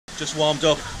Just warmed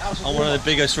up on one of the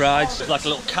biggest rides. It's like a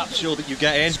little capsule that you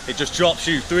get in. It just drops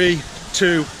you 3,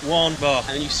 2, 1 bar.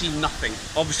 And then you see nothing.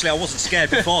 Obviously I wasn't scared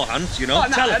beforehand, you know.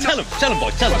 Tell him boy,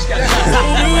 tell him.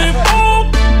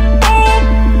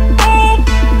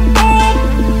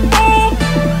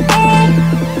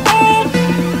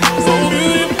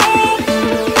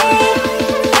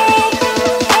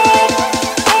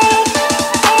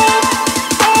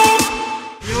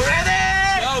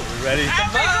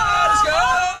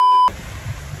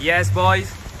 Yes,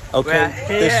 boys. Okay,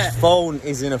 this phone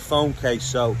is in a phone case,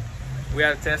 so we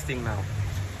are testing now.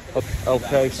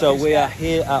 Okay, so we are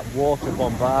here at Water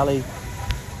Bombali.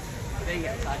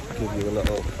 Give you a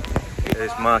little.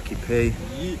 There's Marky P.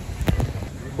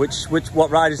 What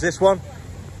ride is this one?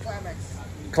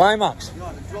 Climax.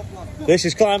 This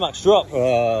is Climax Drop.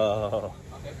 Oh.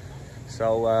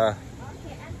 So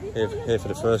here for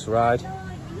the first ride.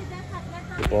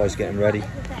 The boys getting ready.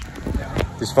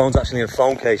 This phone's actually in a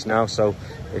phone case now, so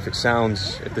if the sound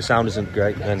isn't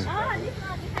great, then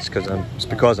it's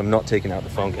because I'm not taking out the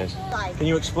phone case. Can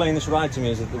you explain this ride to me?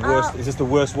 Is it the worst? Is this the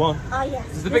worst one? Oh yes.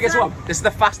 This is the biggest one. This is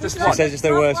the fastest one. It says it's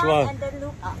the worst one. And then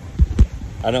look up.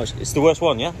 I know it's the worst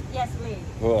one, yeah. Yes, please.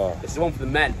 Whoa. This is the one for the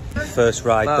men. First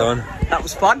ride done. That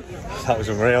was fun. That was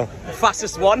unreal. The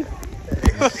fastest one.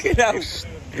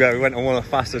 Yeah, we went on one of the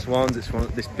fastest ones. It's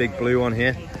this big blue one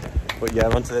here. But yeah,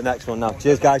 on to the next one now.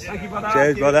 Cheers, guys. Thank you, brother.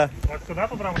 Cheers, brother.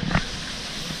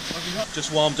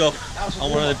 Just warmed up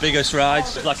on one of the biggest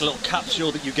rides. It's like a little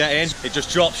capsule that you get in. It just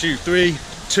drops you 3,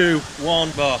 2,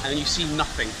 1 bar. And then you see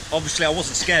nothing. Obviously, I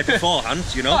wasn't scared beforehand,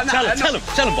 you know. Tell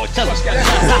him, boy, tell him.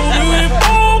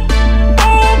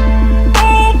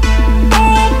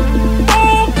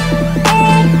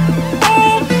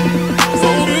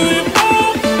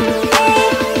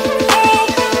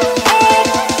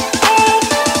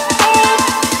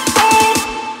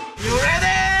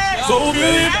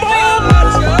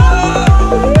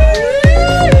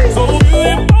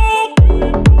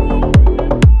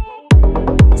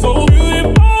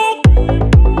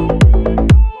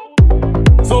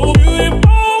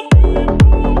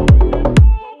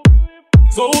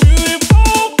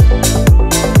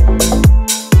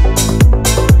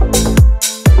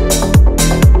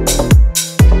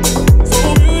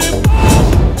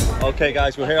 Okay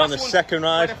guys, we're here on the second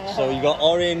ride. So you got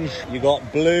orange, you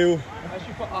got blue,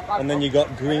 and then you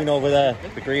got green over there.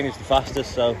 The green is the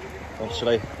fastest, so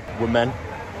obviously we're men.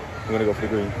 We're gonna go for the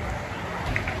green.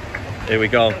 Here we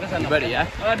go. You ready, yeah?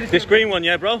 This green one,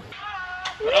 yeah, bro?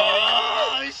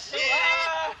 Oh, shit!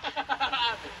 Here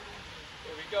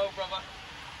we go, brother.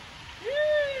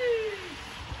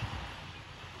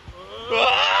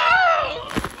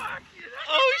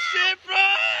 Oh shit, bro!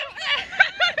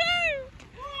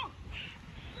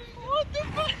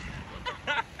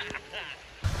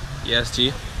 Yes,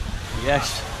 G.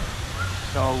 Yes.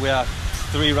 So we are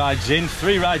 4 rides in,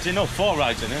 no, 4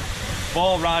 rides in here.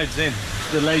 4 rides in.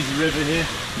 The lazy river here.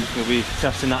 We'll be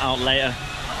testing that out later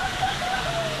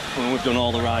when we've done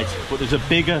all the rides. But there's a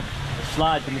bigger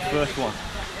slide than the first one.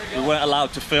 We weren't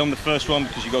allowed to film the first one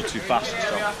because you go too fast.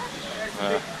 So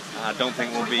I don't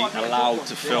think we'll be allowed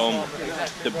to film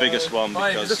the biggest one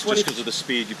because just because of the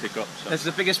speed you pick up. So. This is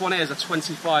the biggest one. Is a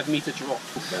 25-meter drop.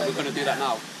 We're going to do that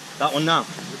now. That one now?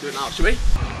 We'll do it now, should we?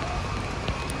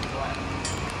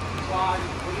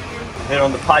 Here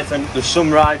on the Python, there's some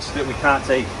rides that we can't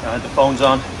take the phones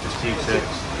on, just due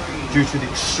to the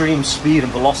extreme speed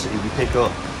and velocity we pick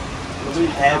up. It's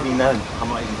heavy now. I'm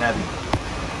not even heavy.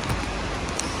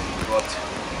 But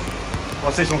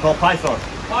what's this one called? Python?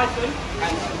 Python.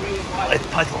 It's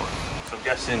Python. So I'm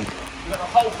guessing we've got the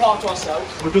whole park to ourselves.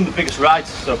 We've done the biggest rides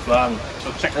so far.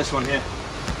 So check this one here.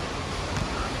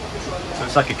 So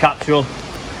it's like a capsule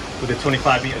with a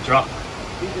 25-meter drop.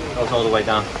 Goes all the way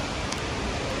down.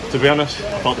 To be honest,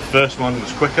 I thought the first one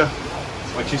was quicker,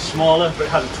 which is smaller, but it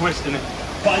has a twist in it.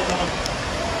 Python.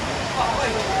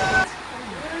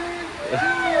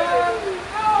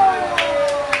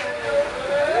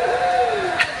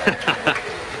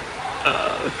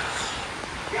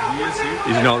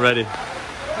 He's not ready.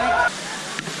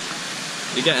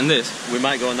 You're getting this? We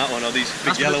might go on that one, or these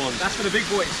big yellow ones. That's for the big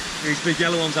boys. These big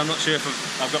yellow ones, I'm not sure if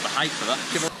I've got the height for that.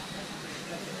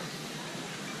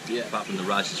 Yeah. Apart from the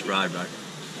rice, it's fried rice.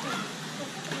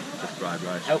 Just fried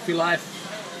rice. Healthy life.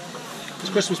 It's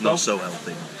Christmas, bro. Not so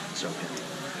healthy. It's okay.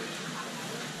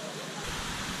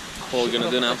 What are we going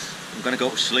to do now? I'm going to go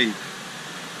to sleep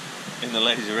in the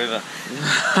lazy river.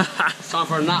 It's time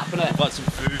for a nap, innit? I've had some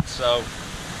food, so...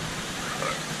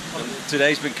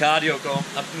 Today's been cardio going.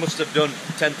 I must have done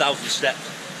 10,000 steps.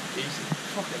 Easy.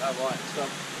 Fuck it, alright, let's go.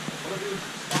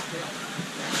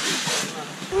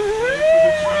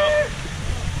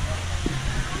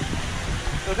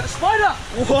 Spider!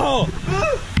 Whoa!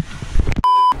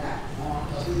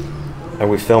 Are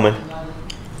we filming?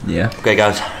 Yeah. Okay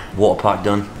guys, water park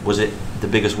done. Was it the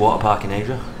biggest water park in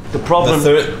Asia? The problem... The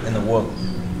third in the world.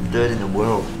 Third in the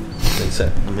world. I think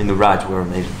so. I mean, the rides were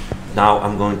amazing. Now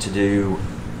I'm going to do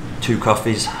 2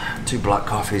 coffees, 2 black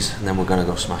coffees, and then we're going to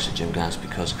go smash the gym, guys,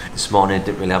 because this morning I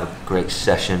didn't really have a great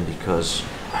session because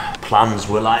plans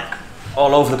were like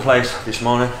all over the place this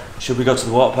morning. Should we go to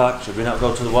the water park? Should we not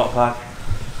go to the water park?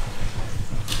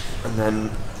 And then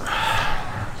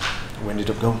we ended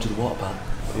up going to the water park.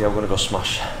 But yeah, we're going to go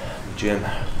smash the gym.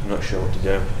 I'm not sure what to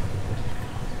do.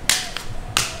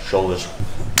 Shoulders.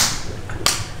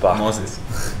 Back. Moses.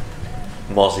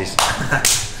 Mozzies.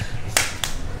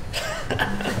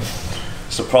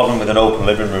 It's the problem with an open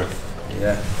living room.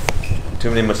 Yeah.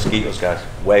 Too many mosquitoes, guys.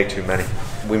 Way too many.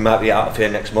 We might be out of here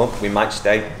next month. We might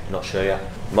stay. Not sure yet.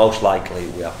 Most likely,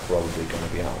 we are probably going to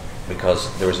be out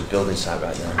because there is a building site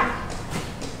right now.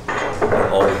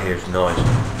 And all you hear is noise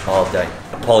all day.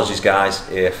 Apologies, guys,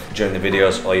 if during the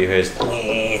videos all you hear is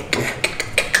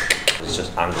it's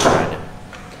just angry right now.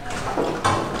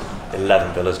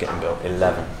 11 villas getting built.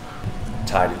 11.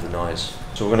 Tired of the noise.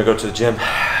 So we're going to go to the gym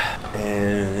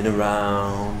in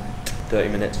around 30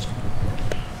 minutes.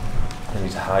 I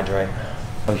need to hydrate.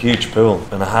 A huge pool,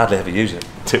 and I hardly ever use it.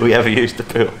 Do we ever use the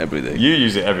pool? Every day. You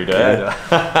use it every day.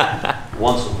 Yeah.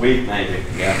 Once a week, maybe.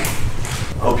 Yeah.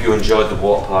 Hope you enjoyed the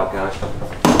water park, guys,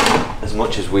 as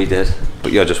much as we did.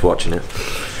 But you're just watching it.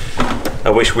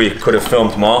 I wish we could have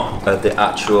filmed more. The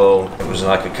actual, it was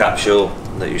like a capsule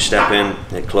that you step in,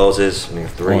 it closes, and you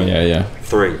have 3. Oh yeah, yeah.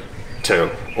 3,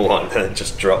 2, 1, and it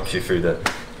just drops you through the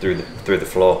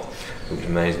floor. It was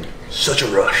amazing. Such a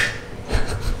rush.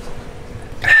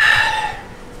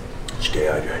 Stay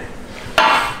hydrated.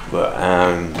 But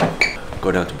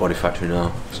go down to Body Factory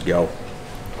now. Let's go.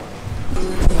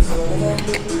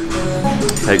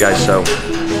 Hey guys, so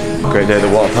great day at the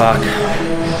water park.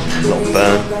 Little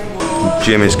burn.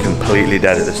 Gym is completely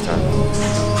dead at this time.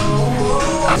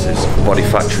 This is Body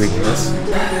Factory.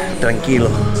 Tranquilo.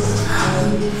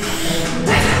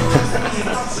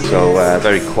 So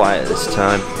very quiet this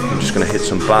time. I'm just going to hit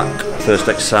some back. First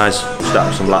exercise, start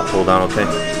with some lat pull down, okay?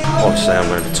 Obviously I'm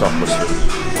going to be topless.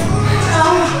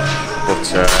 But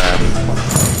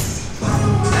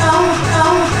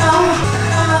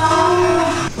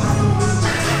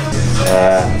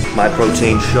my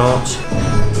protein shorts,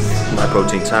 my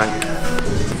protein tank.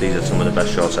 These are some of the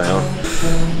best shorts I own.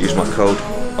 Use my code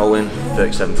Owen,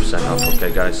 37% off.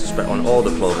 Okay guys, spend on all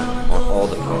the clothing, on all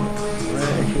the clothing.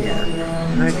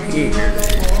 Right here.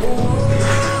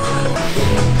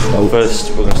 So first,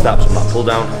 we're going to start some lat pull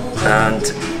down, and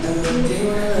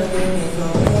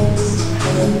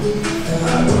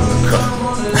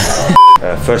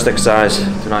first exercise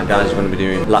tonight, guys, we're going to be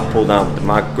doing lat pull down with the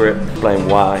mag grip. Explain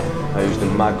why I use the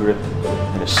mag grip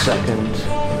in a second.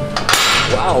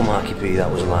 Wow, Marky P, that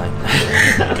was light.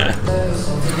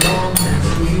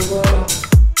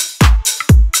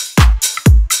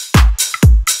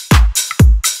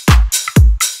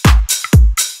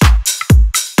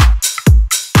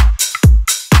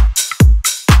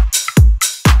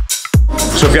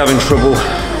 So if you're having trouble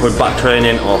with back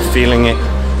training or feeling it,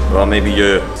 or maybe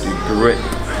your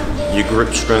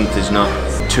grip strength is not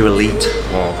too elite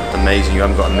or amazing, you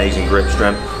haven't got amazing grip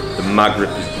strength, the mag grip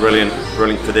is brilliant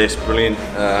for this, brilliant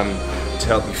to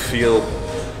help you feel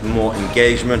more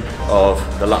engagement of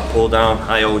the lat pull down.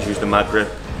 I always use the mag grip.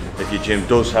 If your gym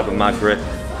does have a mag grip,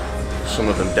 some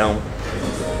of them don't.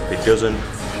 If it doesn't,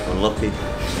 unlucky.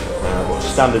 But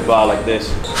standard bar like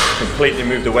this, completely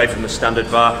moved away from the standard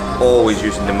bar, always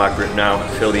using the mag grip now.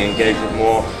 Feel the engagement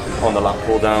more on the lat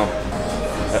pull down.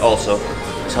 Also,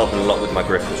 it's helping a lot with my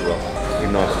grip as well.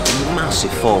 Even though I've got a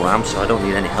massive forearm, so I don't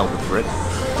need any help with grip.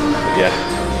 But yeah,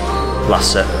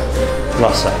 last set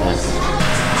now.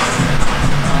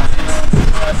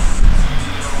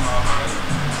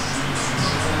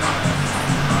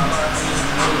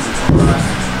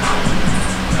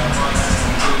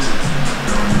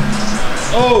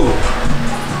 Oh!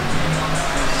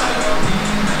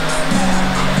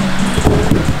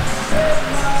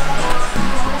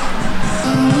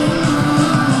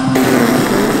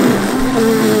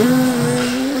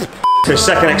 So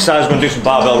second exercise, we're going to do some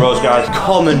barbell rows, guys.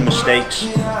 Common mistakes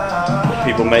that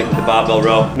people make with the barbell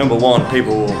row. Number 1,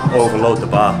 people will overload the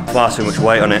bar. Far too much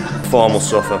weight on it. Form will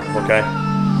suffer, okay?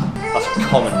 That's a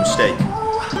common mistake.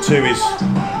 2 is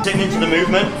sitting into the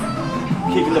movement,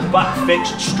 keeping the back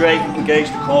fixed, straight, engage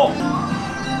the core.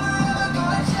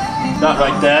 That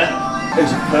right there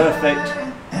is a perfect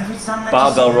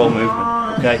barbell row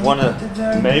movement, okay? One of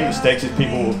the main mistakes is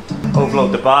people will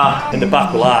overload the bar in the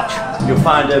back will arch. You'll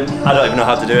find I don't even know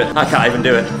how to do it. I can't even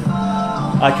do it.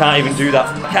 I can't even do that.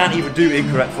 I can't even do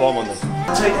incorrect form on them.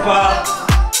 Take the bar.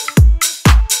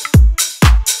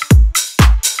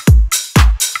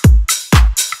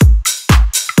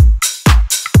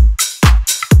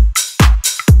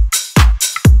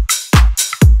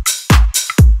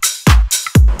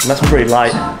 And that's pretty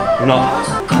light. I'm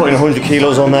not putting 100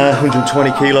 kilos on there,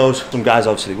 120 kilos. Some guys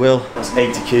obviously will. That's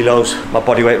 80 kilos. My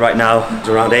body weight right now is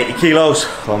around 80 kilos.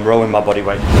 So I'm rowing my body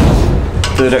weight.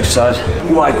 Third exercise,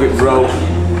 wide grip row.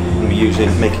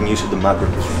 I'm making use of the METRE.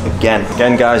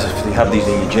 Again guys, if you have these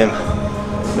in your gym,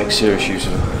 make serious use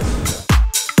of them.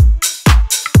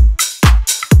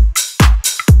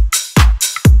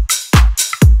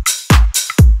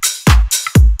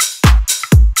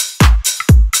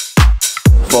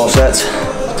 Four sets,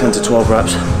 10 to 12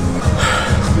 reps.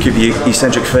 Keep your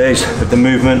eccentric phase of the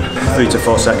movement, 3 to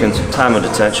 4 seconds. Time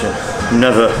under tension.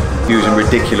 Never using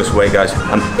ridiculous weight, guys.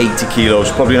 I'm 80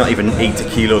 kilos, probably not even 80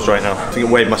 kilos right now. I think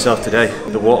I weighed myself today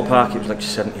at the water park, it was like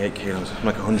 78 kilos. I'm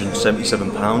like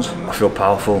 177 pounds. I feel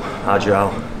powerful,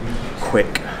 agile,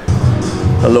 quick.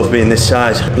 I love being this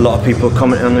size. A lot of people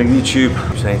commenting on YouTube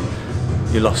saying,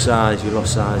 you lost size, you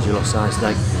lost size, you lost size.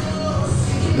 Like,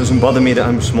 it doesn't bother me that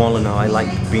I'm smaller now. I like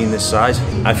being this size.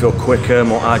 I feel quicker,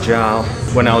 more agile.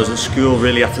 When I was at school,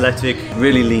 really athletic,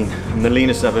 really lean. I'm the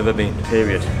leanest I've ever been,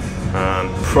 period.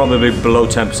 Probably below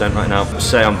 10% right now.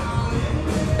 Say I'm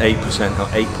 8% or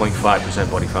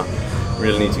 8.5% body fat.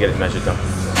 Really need to get it measured though.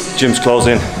 Gym's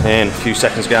closing in a few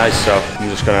seconds, guys, so I'm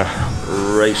just gonna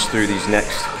race through these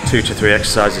next 2 to 3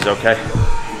 exercises, okay?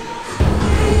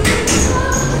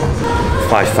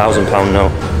 £5,000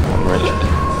 note. I'm rich.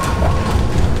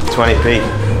 20p.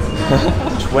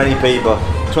 20p, but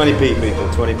 20p people,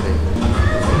 20p.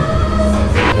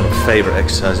 One of my favourite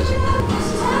exercises.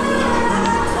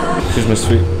 Here's my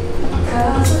sweet.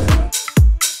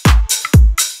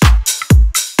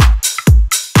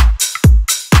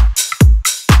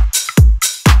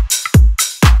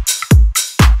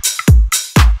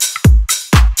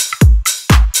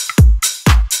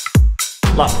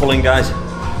 Lat pulling, guys.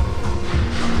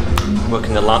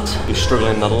 Working the lats. If you're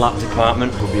struggling in the lat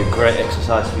department, will be a great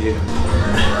exercise for you.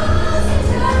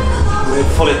 We'll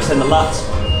fully extend the lats.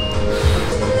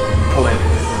 Pulling.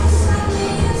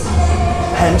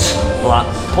 Hence, lat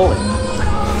pulling.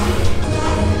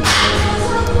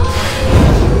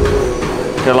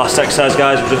 Okay, last exercise,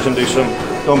 guys. We're just going to do some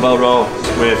dumbbell row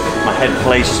with my head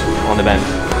placed on the bench.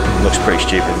 Looks pretty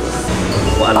stupid,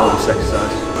 but I love this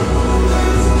exercise.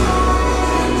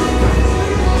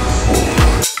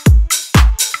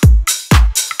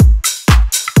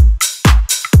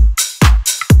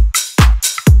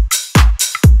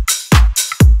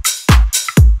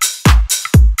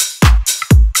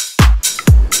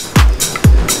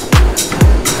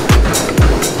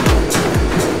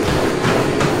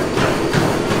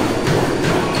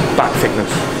 Back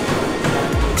thickness.